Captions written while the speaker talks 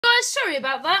guys, sorry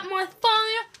about that. My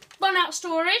phone ran out of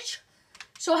storage,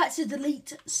 so I had to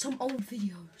delete some old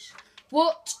videos.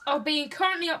 What are being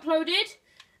currently uploaded,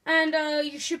 and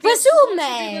you should be able to watch it,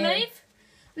 I believe.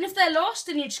 And if they're lost,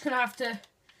 then you're just gonna have to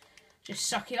just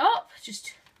suck it up.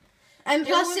 And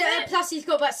plus, he's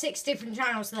got about 6 different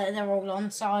channels that they're all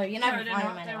on, so you never find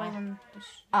them anyway. They're all on this.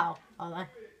 Oh, are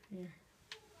they? Yeah.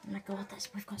 Oh my god,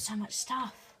 we've got so much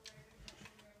stuff.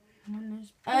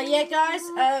 Yeah, guys.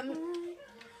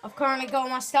 I've currently got all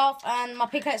my stuff, and my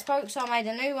pickaxe broke, so I made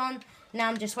a new one. Now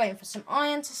I'm just waiting for some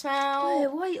iron to smell. Hey,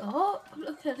 wait up!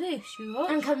 Look at this, you lot.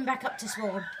 I'm coming back up to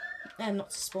spawn. Not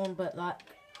to spawn, but like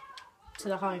to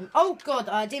the home. Oh god,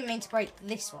 I didn't mean to break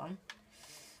this one.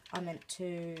 I meant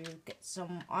to get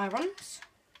some irons.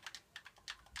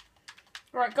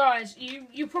 Right, guys,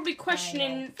 you're probably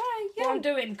questioning what I'm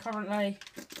doing currently.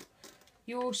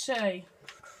 You will see.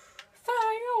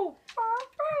 Fail.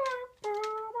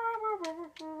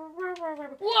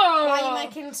 Whoa! Why are you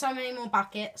making so many more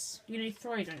buckets? You need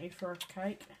 3, don't you, for a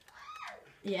cake?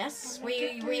 Yes,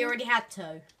 we already had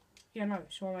 2. Yeah, no,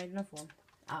 so I made another one.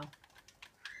 Oh.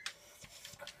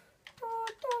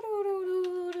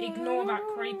 Ignore that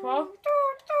creeper.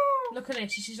 Look at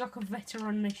this. This is like a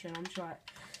veteran mission. I'm just like,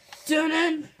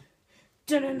 dun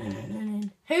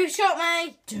dun. Who shot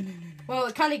me? Well,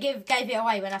 it kind of gave it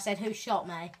away when I said who shot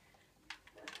me.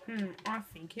 I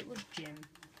think it was Jim.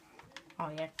 Oh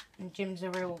yeah, and Jim's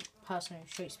a real person who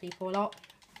shoots people a lot.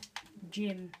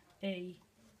 Jim E.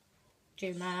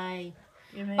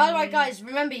 By the way, guys,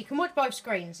 remember you can watch both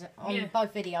screens on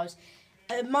both videos.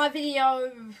 My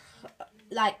video,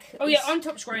 like... Oh, yeah, on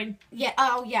top screen. Yeah,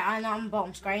 oh, yeah, and on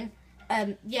bottom screen.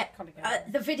 Yeah,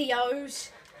 the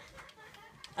videos...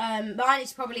 mine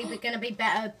is probably going to be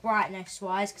better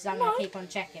brightness-wise, because I'm going to keep on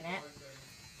checking it.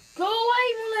 Go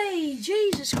away, Molly!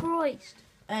 Jesus Christ.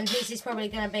 And his is probably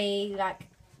going to be, like,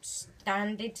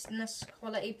 standardness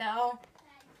quality better.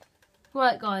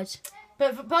 Right, guys.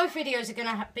 But both videos are going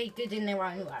to be good in their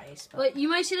own ways. Wait, you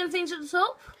may see them things at the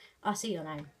top? I see your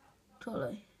name.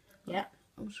 Totally. Yeah.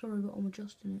 I'm sorry, but I'm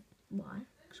adjusting it. Why?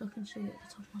 Because I can see it at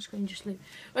the top of my screen. Just leave.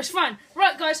 That's fine.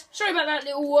 Right, guys. Sorry about that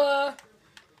little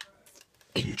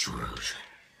intrusion.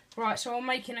 Right, so I'm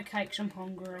making a cake because I'm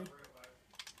hungry.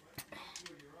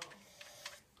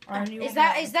 Is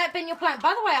that been your plan?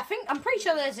 By the way, I'm pretty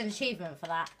sure there's an achievement for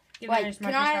that. Yeah, wait,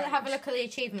 can I have a look at the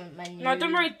achievement menu? No,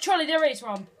 don't worry, Charlie. There is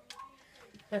one.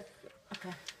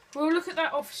 Okay. We'll look at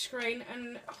that off screen.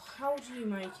 And how do you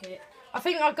make it? I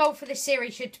think our goal for this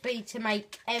series should be to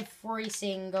make every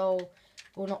single,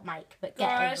 well, not make, but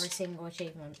get every single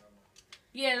achievement.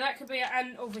 Yeah, that could be,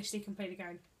 and obviously complete the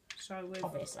game. So with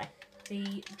obviously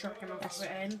the dragon off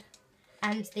the end.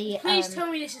 And the please tell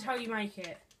me this is how you make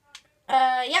it.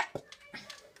 Yep.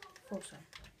 Thought so.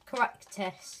 Correct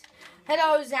test.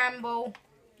 Hello, Zamble.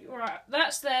 Right,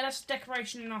 that's there. That's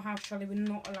decoration in our house, Charlie. We're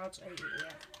not allowed to eat it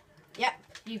yet. Yep,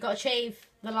 you've got to achieve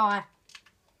the lie.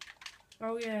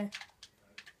 Oh yeah.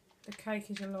 The cake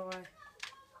is a lie.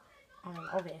 I mean,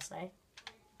 obviously.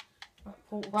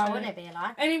 Why wouldn't it be a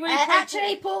lie? Anybody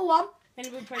actually, pull one.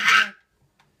 Anybody played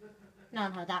the No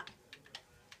one heard that.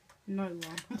 No one.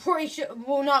 I'm pretty sure.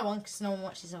 Well, no one, because no one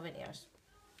watches our videos.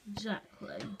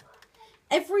 Exactly.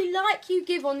 Every like you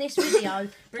give on this video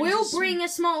will bring a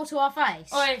smile to our face.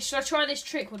 Oh, yeah, should I try this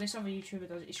trick? What this other YouTuber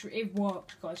does? It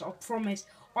works, guys. I promise.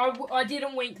 I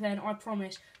didn't wink then. I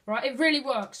promise. Right, it really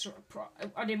works.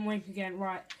 I didn't wink again.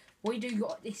 Right, we do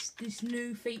got this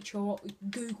new feature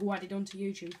Google added onto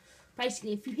YouTube.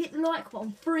 Basically, if you hit the like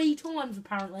button 3 times,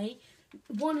 apparently,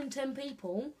 1 in 10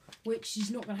 people, which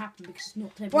is not going to happen because it's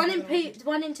not 10 people.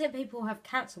 1 in 10 people have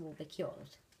cancer will be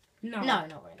cured. No. No,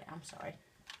 not really. I'm sorry.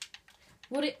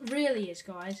 What it really is,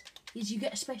 guys, is you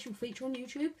get a special feature on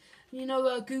YouTube. You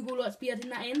know, Google likes to be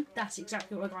adding that in. That's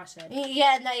exactly what the guy said.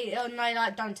 Yeah, and they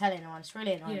like don't tell anyone. It's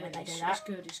really annoying when they do that.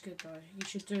 It's good though. You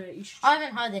should do it. I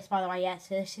haven't heard this, by the way, yet,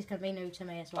 so this is going to be new to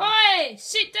me as well. Oi!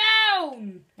 Sit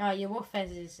down! Oh, your wolf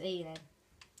is eating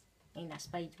that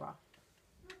spade rock.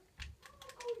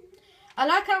 I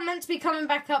like how I'm meant to be coming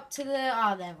back up to the...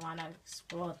 Oh, never mind. I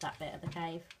explored that bit of the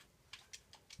cave.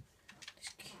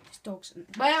 This dog's...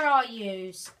 Where are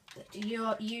yous?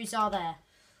 Yous are there.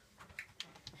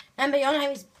 Remember, your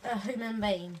name is Human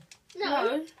Being. No, I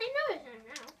know his name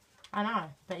now. I know,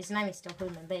 but his name is still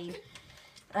Human Being.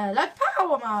 Like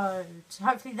power mode.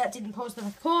 Hopefully that didn't pause the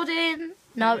recording.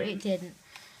 No, it didn't.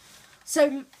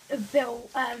 So, Bill,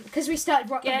 because we started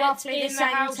roughly the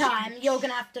same time, you're going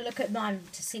to have to look at mine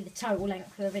to see the total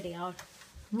length of the video.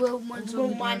 Well,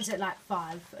 mine's at like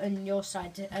 5, and your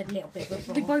side a little bit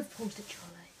before. We both paused it, Charlie.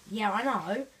 Yeah, I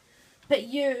know. But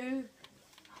you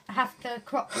have to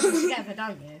crop them together,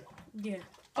 don't you? Yeah.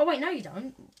 Oh wait, no, you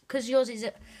don't, because yours is.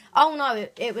 Oh no,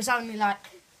 it was only like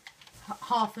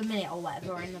half a minute or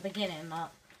whatever in the beginning. Like,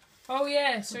 Oh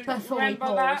yeah. So before we remember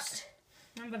paused. that.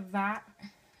 Remember that.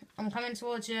 I'm coming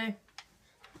towards you.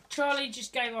 Charlie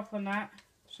just gave up on that.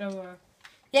 So.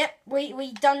 Yep,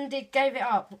 we gave it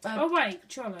up. Oh wait,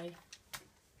 Charlie.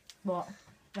 What?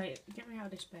 Wait, get me out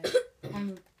of this bed.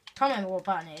 Can't remember what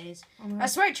button it is. I'm I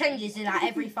swear it changes in like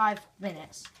every 5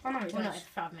 minutes. I know it Well, not does.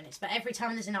 every 5 minutes, but every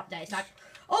time there's an update, it's like,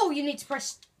 oh, you need to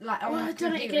press like on Oh, the I've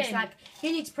done it computer. It's again. like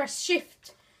you need to press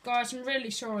shift. Guys, I'm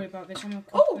really sorry about this. I'm a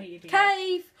Oh, complete idiot.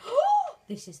 cave.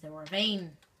 This is the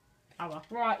ravine. Oh well.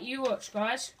 Right, you watch,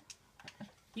 guys.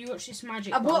 You watch this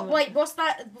magic. Wait, what's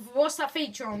that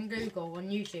feature on Google on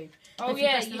YouTube? Oh If you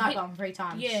yeah, press the like button 3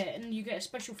 times. Yeah, and you get a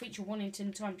special feature 1 in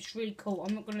 10 times. It's really cool.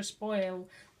 I'm not going to spoil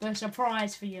the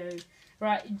surprise for you.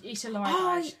 Right, it's a lie,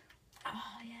 guys. Oh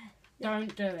yeah.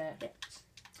 Don't do it. Yeah.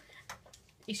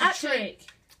 It's a Actually- trick.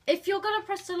 If you're gonna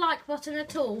press the like button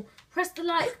at all, press the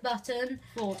like button.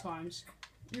 4 times.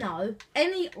 No,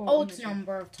 any Or on odd this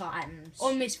number of times.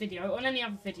 On this video, on any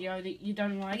other video that you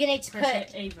don't like, You need to press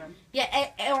put- it even. Yeah,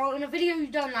 on a video you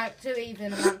don't like, do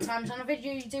even amount of times. On a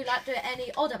video you do like, do it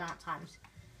any odd amount of times.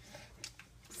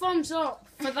 Thumbs up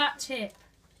for that tip,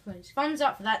 please. Thumbs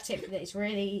up for that tip. That it's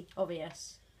really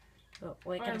obvious. But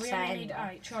we're Right, gonna we say only it need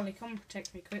anyway. 8. Charlie, come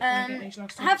protect me quick. Get these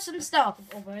last two. Have some stuff.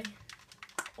 Obey.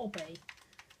 Obey.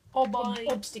 Obey.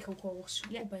 Obstacle course.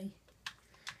 Yeah. Obey.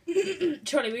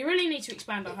 Charlie, we really need to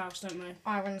expand our house, don't we?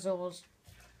 Iron Zaws.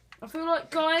 I feel like,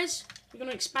 guys, we're going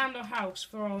to expand our house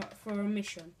for a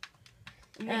mission.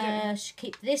 And we're gonna- Should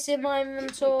keep this in my I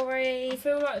inventory.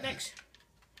 feel like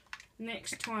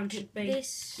next time should be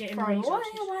This getting throw away,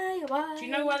 resources. away. Do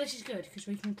you know why this is good? Because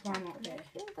we can climb up there.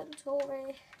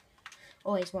 Inventory.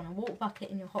 Always want a water bucket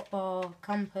in your hotbar,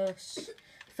 compass,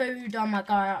 food. I might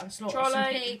go out and slaughter some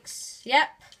Charlie. pigs. Yep.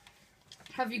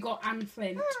 Have you got Anne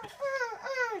Flint?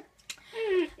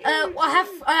 I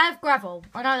have gravel.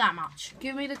 I know that much.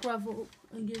 Give me the gravel.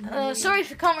 And give me Sorry if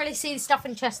you can't really see the stuff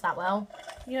in chest that well.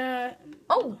 Yeah.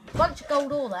 Oh, bunch of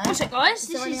gold ore there. What's it, guys? Is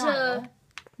This there any is iron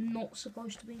not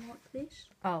supposed to be like this.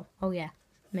 Oh yeah,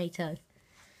 me too.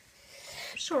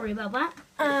 Sorry about that.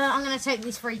 I'm gonna take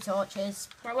these 3 torches.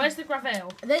 Right, where's the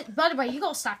gravel? By the way, you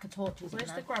got a stack of torches. Where's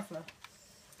in the there. graveler?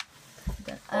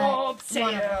 One of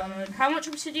Obsidian. How much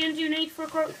obsidian do you need for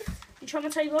a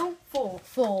enchantment table? 4.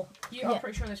 4. I'm Yeah.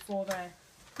 pretty sure there's 4 there.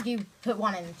 You put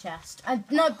 1 in the chest. And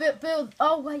no, build.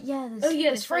 Oh wait, yeah.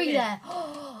 There's 3 three there.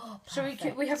 So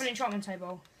we have an enchantment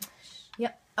table.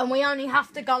 Yep. And we only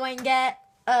have to go and get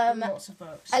Lots of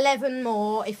books. 11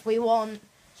 more if we want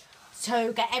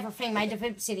to get everything made of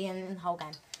obsidian in the whole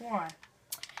game. Why?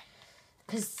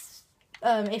 Because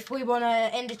if we want to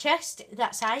end a chest,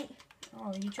 that's 8.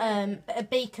 Oh, you joking? A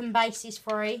beacon base is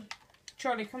 3.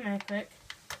 Charlie, come here quick.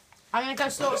 I'm going to go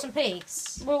slaughter some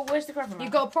pigs. Well, where's the gravel?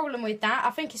 You've got a problem with that?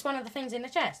 I think it's one of the things in the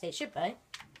chest. It should be.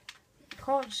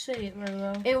 Can't see it very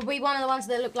well. It will be one of the ones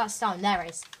that look like stone. There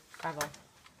it is. Gravel.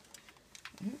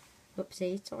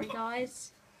 Whoopsie. Sorry,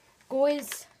 guys.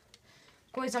 Guys,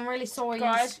 I'm really sorry.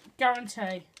 Guys,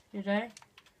 guarantee. You do?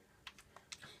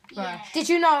 Yeah. Did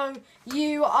you know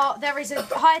there is a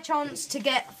higher chance to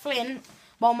get flint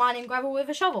while mining gravel with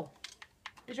a shovel?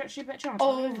 Is there actually a better chance?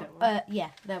 Oh, yeah,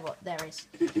 there is.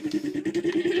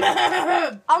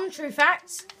 Untrue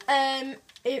fact.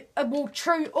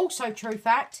 True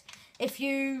fact. If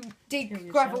you dig Kill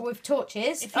yourself. gravel with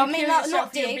torches, If you kill not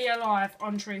yourself, you'll dig. be alive.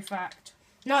 Untrue fact.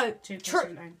 No,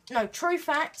 2%. true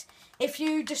fact. If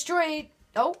you destroy,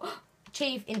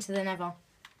 achieve into the Nether.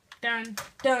 Done.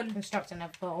 Construct a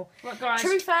Nether portal. Right, guys.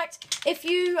 True fact. If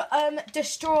you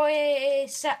destroy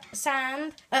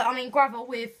gravel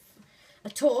with a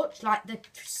torch, like the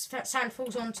sand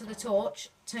falls onto the torch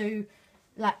to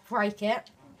like break it,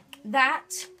 that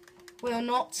will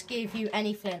not give you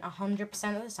any flint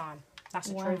 100% of the time. That's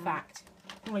a true Wow. fact.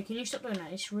 Wait, can you stop doing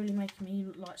that? It's really making me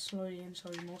like slowly and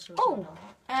slowly more suicidal. Oh,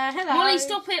 hello. Molly,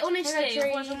 stop it, honestly. Hello,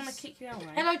 Otherwise trees. I'm going to kick you out, mate.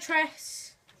 Hello,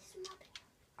 Tress.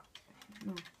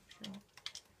 No, shut up.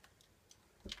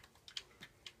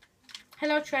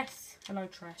 Hello, Tress. Hello,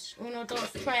 Tress. Uno,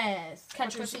 dos, tres.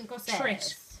 Cuatro, cinco, seis.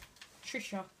 Triss.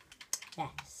 Trisha.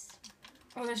 Yes.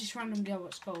 Oh, there's this random girl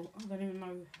at school. I don't even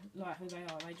know like who they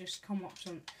are. They just come up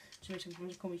to me sometimes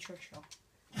and call me Trisha.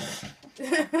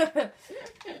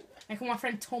 They call my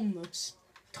friend Thomas.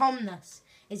 Thomas.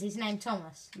 Is his name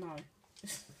Thomas? No.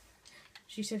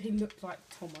 She said he looked like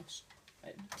Thomas.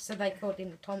 So they called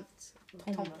him Thomas.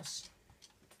 Thomas.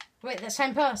 Wait, the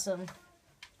same person?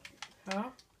 Huh?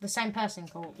 The same person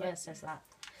called. Yeah, says that.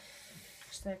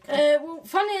 staircase.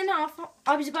 Funny enough,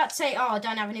 I was about to say, I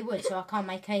don't have any wood, so I can't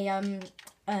make an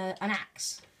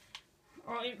axe.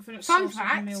 Our infinite Fun source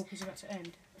fact. of milk is about to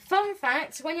end. Fun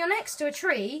fact: when you're next to a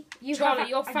tree, you Charlie, have,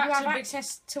 your you facts have are big-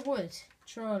 access to wood.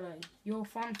 Charlie, your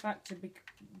fun facts are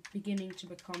beginning to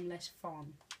become less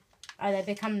fun. Oh, they're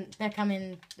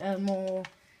becoming more.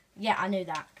 Yeah, I knew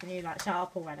that. Can you shut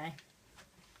up already?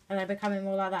 Are they becoming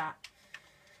more like that?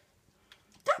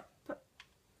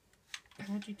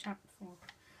 What'd you tap for?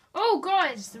 Oh,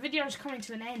 guys, the video is coming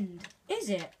to an end. Is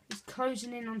it? It's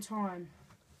closing in on time.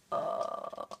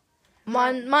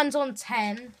 Mine's on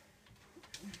 10.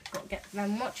 Got to get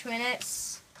them watch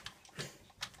minutes.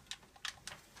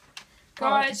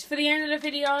 Guys, for the end of the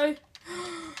video...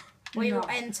 We No. will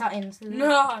enter into the...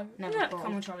 No! Never No. thought.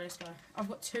 Come on, Charlie, let's go. I've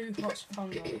got 2 lots of fun,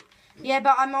 though. Yeah,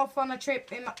 but I'm off on a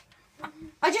trip.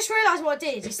 I just realised what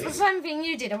I did. It's the same thing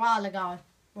you did a while ago.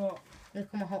 What? Look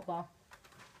at my hotbar.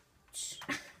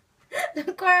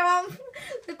 Look where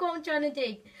look what I'm trying to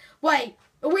dig. Wait,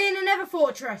 are we in a nether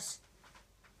fortress?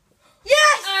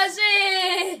 Yes! As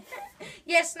it!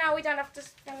 Yes, now we don't have to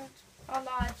spend our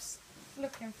lives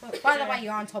looking for... By the way,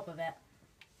 you're on top of it.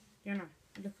 You know,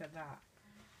 look at that.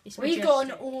 It's We majestic. got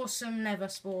an awesome nether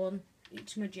spawn.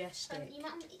 It's majestic. You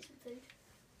might want to eat some food.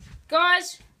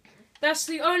 Guys, that's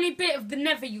the only bit of the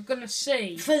nether you're going to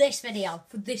see For this video.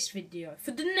 for this video.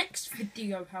 For the next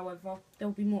video, however,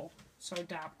 there'll be more. So,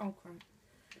 dab. Oh,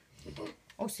 crap.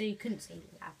 Also, you couldn't see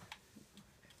that.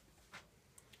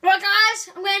 Right, guys,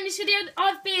 I'm going to end this video.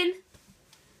 I've been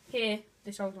here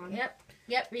this whole time.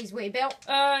 Yep, he's witty built.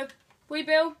 We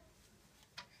Bill.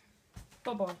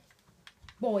 Bye-bye.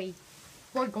 Boy,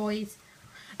 boys.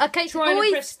 Okay, Try boys.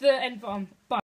 to press the end button. Bye.